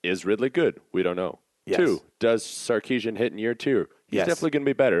 1, is Ridley good? We don't know. Yes. 2, does Sarkisian hit in year 2? He's Yes. definitely going to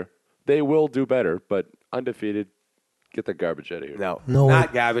be better. They will do better, but undefeated, get the garbage out of here. No, No not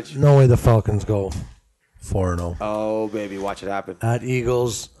way, garbage. No way the Falcons go 4-0. Oh, baby, watch it happen. At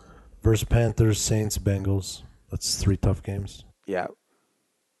Eagles versus Panthers, Saints, Bengals. That's 3 tough games. Yeah.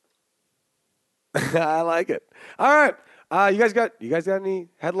 I like it. All right. You guys got any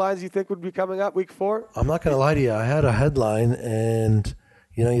headlines you think would be coming up week 4? I'm not going to lie to you. I had a headline, and,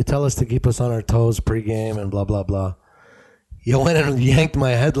 you tell us to keep us on our toes pregame and blah, blah, blah. You went and yanked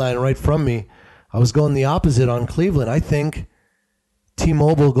my headline right from me. I was going the opposite on Cleveland. I think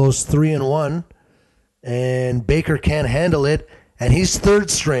T-Mobile goes 3-1, and Baker can't handle it, and he's third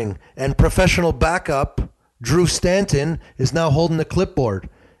string, and professional backup Drew Stanton is now holding the clipboard,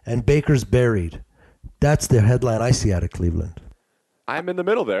 and Baker's buried. That's the headline I see out of Cleveland. I'm in the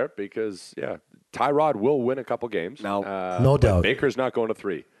middle there because, Tyrod will win a couple games. No. No but doubt. Baker's not going to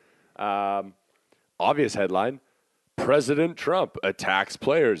 3. Obvious headline, President Trump attacks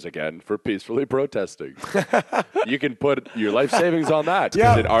players again for peacefully protesting. You can put your life savings on that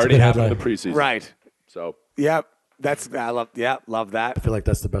because it already good happened in the headline. preseason. Right. So Yep. Love that. I feel like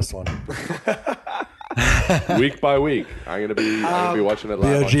that's the best one. week by week, I'm gonna be watching it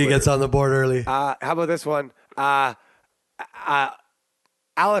live. BOG gets on the board early. How about this one?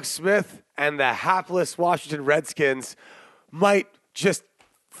 Alex Smith and the hapless Washington Redskins might just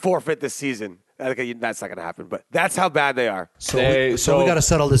forfeit this season. Okay, that's not going to happen, but that's how bad they are. So we got to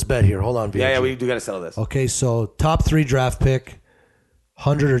settle this bet here. Hold on, BOG. Yeah, we do got to settle this. Okay, so top 3 draft pick,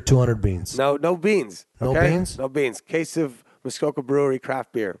 100 or 200 beans. No beans. No okay? beans? No beans. Case of Muskoka Brewery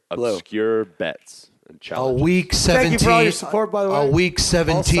craft beer. Blue. Obscure bets and A challenges. week 17. Thank you for all your support, by the way. A week All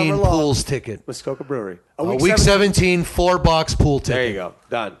 17 summer long. pools ticket. Muskoka Brewery. A week 17 4-box pool ticket. There you go.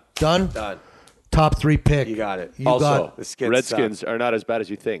 Done. Done? Top 3 pick. You got it. You Also, got the Skins Redskins are not as bad as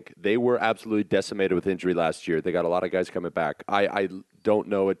you think. They were absolutely decimated with injury last year. They got a lot of guys coming back. I don't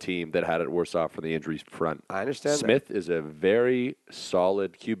know a team that had it worse off from the injury front. I understand that. Smith is a very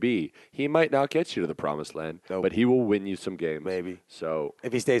solid QB. He might not get you to the promised land, Nope. but he will win you some games. Maybe. So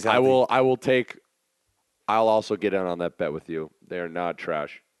If he stays healthy. I'll also get in on that bet with you. They are not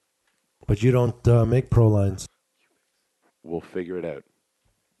trash. But you don't make pro lines. We'll figure it out.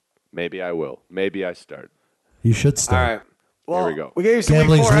 Maybe I will. Maybe I start. You should All start. right. Well, we go. We gave you some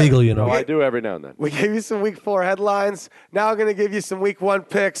Gambling's week 4 legal, you know. Oh, I do every now and then. We gave you some week 4 headlines. Now I'm going to give you some week 1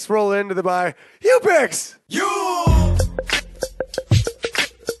 picks. Roll into the bye. You picks.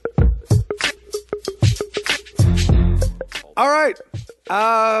 All right.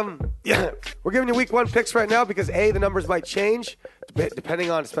 Yeah, we're giving you week 1 picks right now because the numbers might change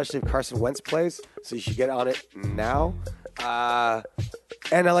depending on, especially if Carson Wentz plays. So you should get on it now.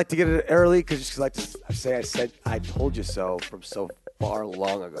 And I like to get it early because I like to say I told you so from so far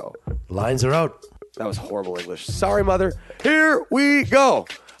long ago. Lines are out. That was horrible English. Sorry, mother. Here we go.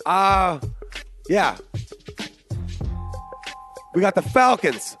 Yeah. We got the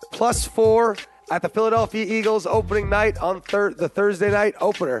Falcons +4 at the Philadelphia Eagles opening night on the Thursday night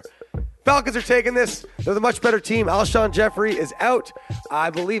opener. Falcons are taking this. They're the much better team. Alshon Jeffrey is out. I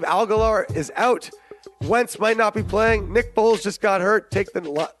believe Aguilar is out. Wentz might not be playing. Nick Foles just got hurt. Take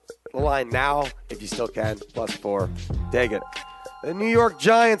the line now if you still can. +4. Dig it. The New York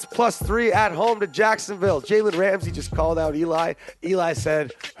Giants +3 at home to Jacksonville. Jalen Ramsey just called out Eli. Eli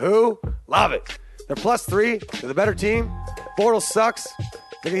said, who? Love it. They're +3. They're the better team. Bortles sucks.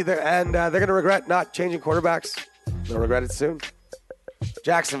 They're going to regret not changing quarterbacks. They'll regret it soon.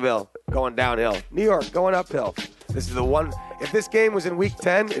 Jacksonville going downhill. New York going uphill. This is the one. If this game was in week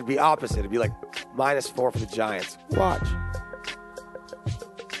 10, it'd be opposite. It'd be like -4 for the Giants. Watch.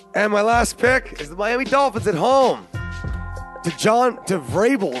 And my last pick is the Miami Dolphins at home to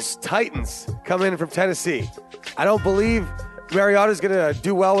Vrabel's Titans come in from Tennessee. I don't believe Mariota's going to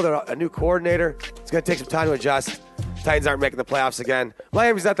do well with a new coordinator. It's going to take some time to adjust. Titans aren't making the playoffs again.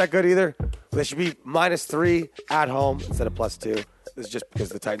 Miami's not that good either. They should be -3 at home instead of +2. This is just because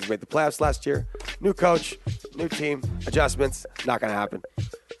the Titans made the playoffs last year. New coach, new team, adjustments. Not going to happen.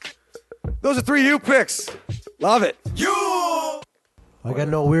 Those are 3 U picks. Love it. I got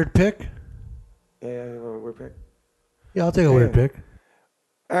no weird pick. Yeah, weird pick. Yeah, I'll take a weird pick.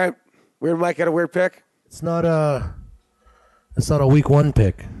 All right. Weird Mike got a weird pick. It's not a week 1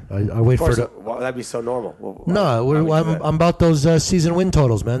 pick. I wait for the. Well, that'd be so normal. No, Why would you do that? I'm about those season win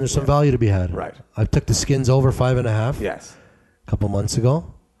totals, man. There's some value to be had. Right. I took the Skins over 5.5. Yes. A couple months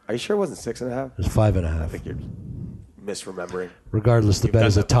ago. Are you sure it wasn't 6.5? It was 5.5. I think you're misremembering. Regardless, the bet done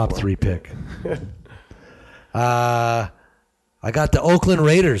is a that top before. 3 pick. I got the Oakland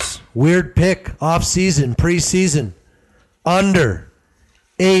Raiders. Weird pick. Off-season, preseason. Under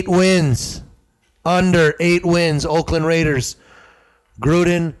 8 wins. Under 8 wins. Oakland Raiders.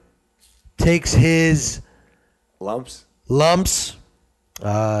 Gruden takes his Lumps? lumps.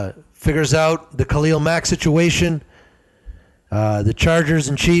 Figures out the Khalil Mack situation. The Chargers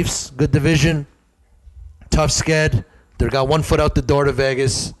and Chiefs, good division. Tough sked. They got 1 foot out the door to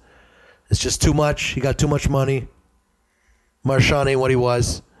Vegas. It's just too much. He got too much money. Marshawn ain't what he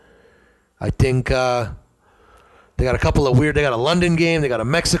was. I think they got a couple of weird. They got a London game. They got a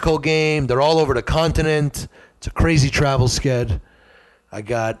Mexico game. They're all over the continent. It's a crazy travel sked. I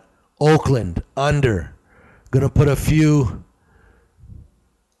got Oakland under. Gonna put a few,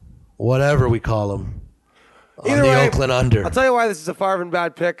 whatever we call them, on Either the way, Oakland under. I'll tell you why this is a far from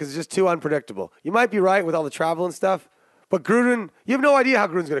bad pick because it's just too unpredictable. You might be right with all the travel and stuff, but Gruden, you have no idea how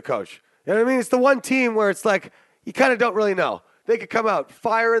Gruden's going to coach. You know what I mean? It's the one team where it's like you kind of don't really know. They could come out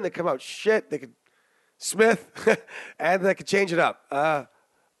firing, they come out shit, they could Smith, and they could change it up. I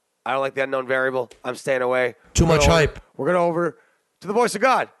don't like the unknown variable. I'm staying away. Too much hype. We're going over to the voice of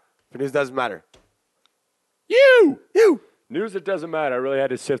God. If news doesn't matter. You! You! News that doesn't matter. I really had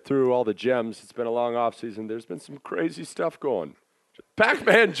to sift through all the gems. It's been a long offseason. There's been some crazy stuff going.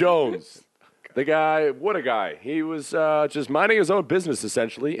 Pac-Man Jones. The guy, what a guy. He was just minding his own business,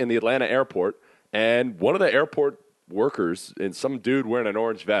 essentially, in the Atlanta airport. And one of the airport workers, and some dude wearing an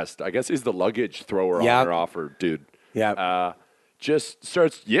orange vest, I guess he's the luggage thrower Yep. on or offer dude. Yeah. Just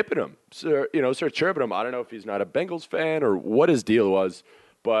starts yipping him. So, starts chirping him. I don't know if he's not a Bengals fan or what his deal was.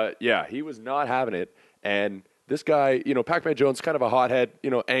 But, yeah, he was not having it. And this guy, Pac-Man Jones, kind of a hothead,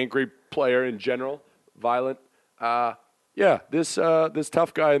 angry player in general, violent. This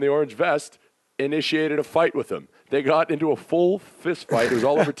tough guy in the orange vest initiated a fight with him. They got into a full fist fight. It was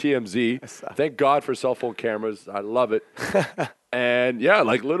all over TMZ. Thank God for cell phone cameras. I love it. And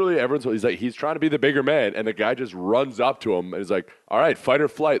literally he's trying to be the bigger man, and the guy just runs up to him and is like, "All right, fight or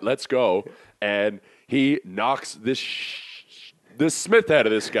flight, let's go." And he knocks this Smith out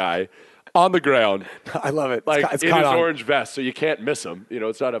of this guy on the ground. I love it. It's in his orange vest, so you can't miss him.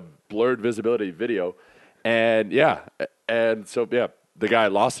 It's not a blurred visibility video. And the guy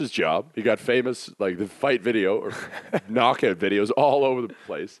lost his job. He got famous, the fight video or knockout videos all over the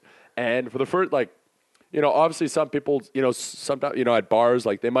place. And for the first, obviously some people, sometimes, at bars,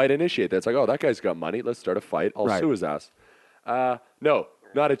 like they might initiate that. It's like, oh, that guy's got money. Let's start a fight. I'll sue his ass. No,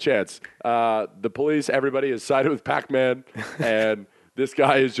 not a chance. The police, everybody is sided with Pac-Man, and this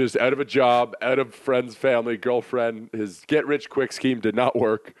guy is just out of a job, out of friends, family, girlfriend. His get-rich-quick scheme did not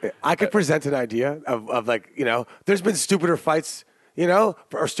work. I could present an idea of there's been stupider fights,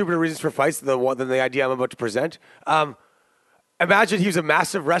 or stupider reasons for fights than the idea I'm about to present. Imagine he was a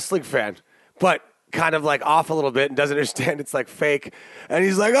massive wrestling fan, but kind of like off a little bit and doesn't understand it's like fake. And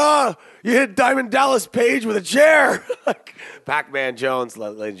he's like, oh, you hit Diamond Dallas Page with a chair. Like Pac-Man Jones,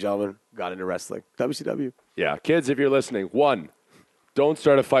 ladies and gentlemen, got into wrestling. WCW. Yeah, kids, if you're listening, 1, don't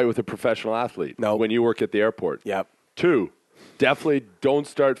start a fight with a professional athlete when you work at the airport. Yep. 2, definitely don't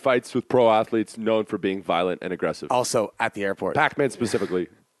start fights with pro athletes known for being violent and aggressive. Also at the airport. Pac-Man specifically.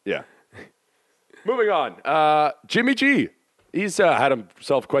 Yeah. Moving on. Jimmy G. He's had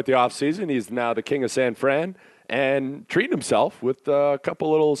himself quite the offseason. He's now the king of San Fran and treating himself with a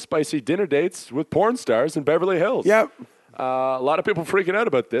couple little spicy dinner dates with porn stars in Beverly Hills. Yep. A lot of people freaking out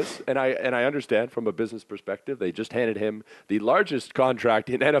about this, and I understand from a business perspective. They just handed him the largest contract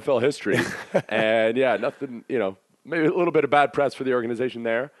in NFL history, and nothing. Maybe a little bit of bad press for the organization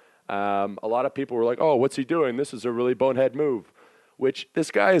there. A lot of people were like, "Oh, what's he doing? This is a really bonehead move." Which this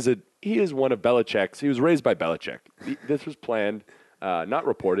guy he is one of Belichick's. He was raised by Belichick. This was planned, not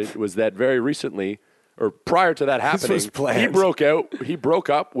reported. It was that very recently, or prior to that happening, this was planned. He broke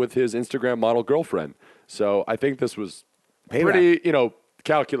up with his Instagram model girlfriend. So I think this was pretty,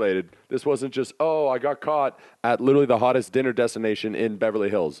 calculated. This wasn't just, I got caught at literally the hottest dinner destination in Beverly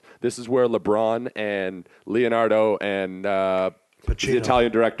Hills. This is where LeBron and Leonardo and the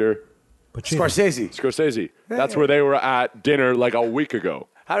Italian director Scorsese. That's where they were at dinner like a week ago.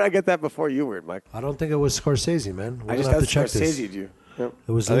 How did I get that before you were, Mike? I don't think it was Scorsese, man. We're I just gonna have had to check this. Scorsese, you. Yep.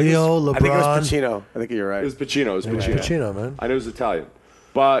 It was Leo, LeBron. I think it was Pacino. I think you're right. It was Pacino. It was Pacino, man. I knew it was Italian.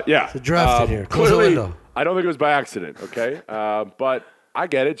 But, yeah. It's a draft in here. Close the Clearly, window. I don't think it was by accident, okay? But I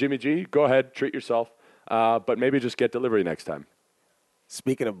get it. Jimmy G, go ahead. Treat yourself. But maybe just get delivery next time.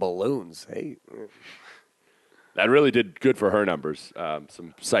 Speaking of balloons, hey. That really did good for her numbers.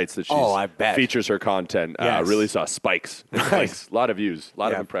 Some sites that I bet. features her content Yes. really saw spikes. Spikes. A lot of views, a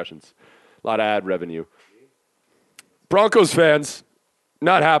lot of impressions, a lot of ad revenue. Broncos fans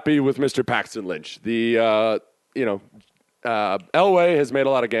not happy with Mr. Paxton Lynch. The Elway has made a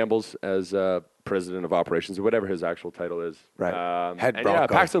lot of gambles as president of operations, or whatever his actual title is. Right. Head Bronco.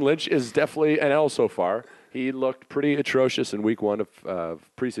 Paxton Lynch is definitely an L so far. He looked pretty atrocious in week 1 of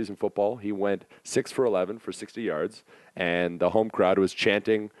preseason football. He went 6 for 11 for 60 yards, and the home crowd was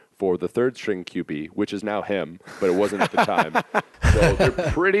chanting for the third-string QB, which is now him, but it wasn't at the time. So they're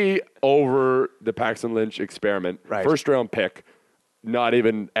pretty over the Paxton Lynch experiment. Right. First-round pick, not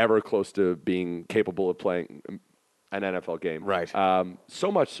even ever close to being capable of playing an NFL game. Right. So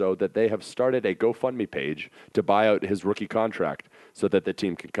much so that they have started a GoFundMe page to buy out his rookie contract so that the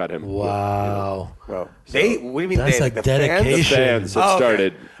team can cut him. Wow. Bro. What do you mean That's they? like the dedication. Fans have Oh, okay.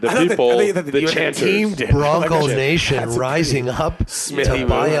 started. The I thought people, I thought the you chanters. team did. Bronco Like, Nation that's a rising pretty up Smithy to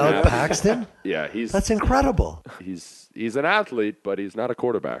buy move, out man. Paxton? Yeah, That's incredible. he's an athlete, but he's not a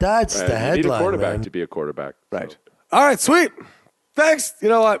quarterback. That's the You need a headline, quarterback man. to be a quarterback. Right. All right, sweet. Thanks. You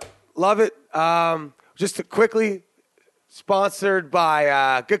know what? Love it. Just to quickly, sponsored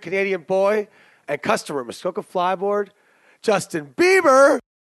by Good Canadian Boy and customer Muskoka Flyboard, Justin Bieber.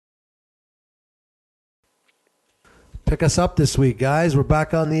 Pick us up this week, guys. We're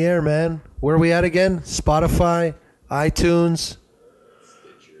back on the air, man. Where are we at again? Spotify, iTunes,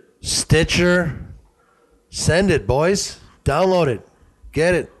 Stitcher. Send it, boys. Download it.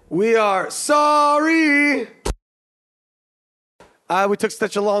 Get it. We are sorry. We took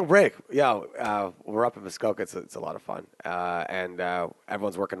such a long break. Yeah, we're up in Muskoka. It's a lot of fun. And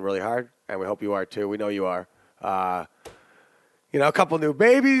everyone's working really hard, and we hope you are too. We know you are. A couple new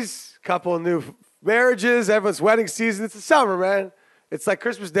babies, couple new marriages, everyone's wedding season. It's the summer, man. It's like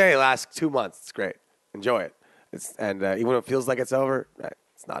Christmas Day last 2 months. It's great. Enjoy it. Even when it feels like it's over,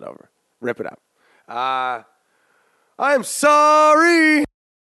 it's not over. Rip it up. I'm sorry.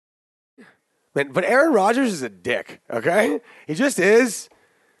 Man, but Aaron Rodgers is a dick, okay? He just is.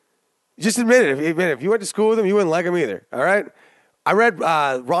 Just admit it. If you went to school with him, you wouldn't like him either, all right? I read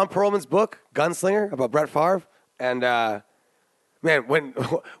Ron Perlman's book, Gunslinger, about Brett Favre, and man, when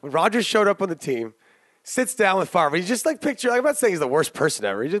Rodgers showed up on the team, sits down with Favre, he's just like I'm not saying he's the worst person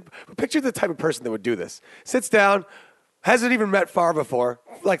ever. He just picture the type of person that would do this. Sits down, hasn't even met Favre before.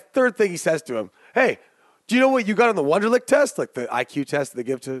 Like, third thing he says to him, hey, do you know what you got on the Wonderlic test? Like the IQ test that they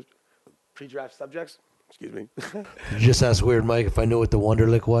give to pre-draft subjects? Excuse me. You just asked Weird Mike if I knew what the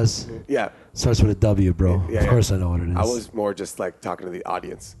Wonderlic was. Yeah. Starts with a W, bro. Yeah, of course I know what it is. I was more just like talking to the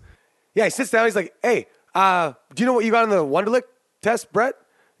audience. Yeah, he sits down. He's like, hey, do you know what you got on the Wonderlic test, Brett?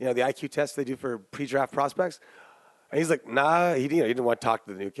 You know, the IQ test they do for pre-draft prospects? And he's like, nah, he didn't want to talk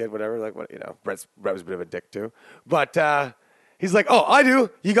to the new kid, whatever. Like, what, Brett was a bit of a dick too. But he's like, oh, I do.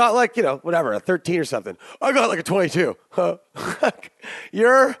 You got like, whatever, a 13 or something. I got like a 22.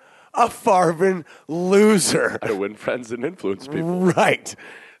 You're a Farvin loser. How to win friends and influence people. Right.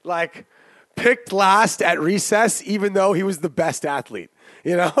 Like, picked last at recess, even though he was the best athlete.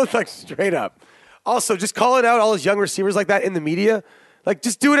 Like straight up. Also, just calling out all those young receivers like that in the media. Like,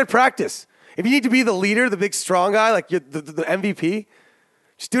 just do it at practice. If you need to be the leader, the big strong guy, like the MVP,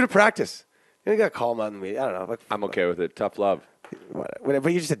 just do it at practice. You got to call him out in the media. I don't know. Like, I'm okay with it. Tough love. Whatever.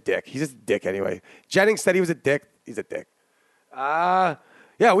 But you're just a dick. He's just a dick anyway. Jennings said he was a dick. He's a dick.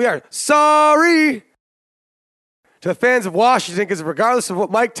 Yeah, we are sorry to the fans of Washington because regardless of what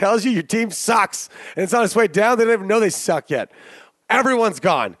Mike tells you, your team sucks. And it's on its way down. They don't even know they suck yet. Everyone's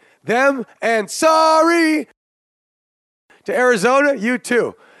gone. Them and sorry to Arizona, you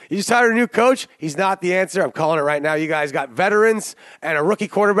too. You just hired a new coach. He's not the answer. I'm calling it right now. You guys got veterans and a rookie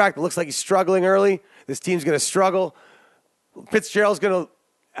quarterback that looks like he's struggling early. This team's going to struggle. Fitzgerald's going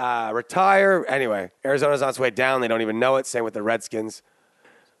to retire. Anyway, Arizona's on its way down. They don't even know it. Same with the Redskins.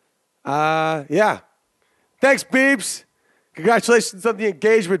 Yeah. Thanks, Beeps. Congratulations on the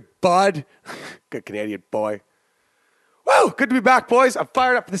engagement, bud. Good Canadian boy. Woo! Good to be back, boys. I'm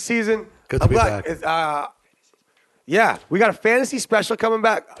fired up for the season. Good to be back. Yeah, we got a fantasy special coming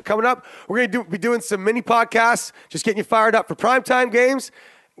up. We're going to be doing some mini podcasts, just getting you fired up for primetime games,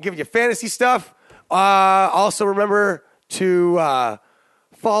 giving you fantasy stuff. Also, remember to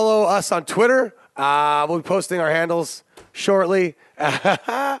follow us on Twitter. We'll be posting our handles shortly.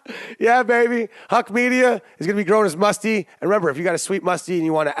 Yeah, baby. Huck Media is going to be growing as Musty. And remember, if you got a sweet Musty and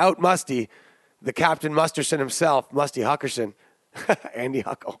you want to out Musty, the Captain Musterson himself, Musty Huckerson, Andy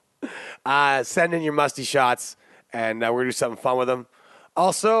Huckle, send in your Musty shots. And we're going to do something fun with them.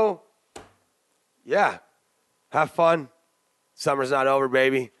 Also, yeah, have fun. Summer's not over,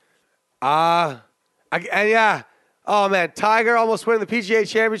 baby. Yeah. Oh, man, Tiger almost winning the PGA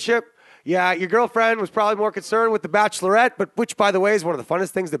Championship. Yeah, your girlfriend was probably more concerned with the Bachelorette, but which, by the way, is one of the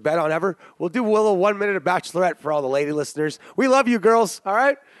funnest things to bet on ever. We'll do a little 1 minute of Bachelorette for all the lady listeners. We love you, girls, all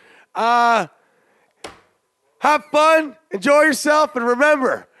right? Have fun. Enjoy yourself. And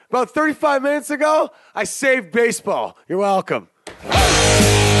remember, about 35 minutes ago, I saved baseball. You're welcome.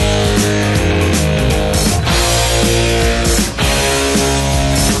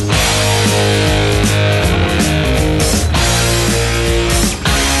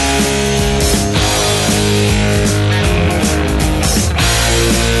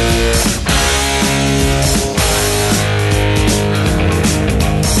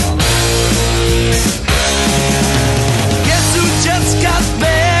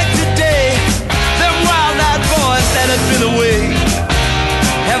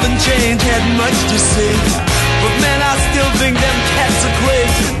 Change had much to say, but man, I still think them cats are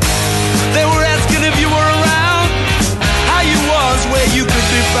crazy. They were asking if you were around, how you was, where you could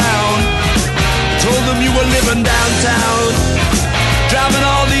be found. Told them you were living downtown, driving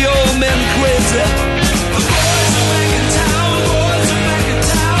all the old men crazy.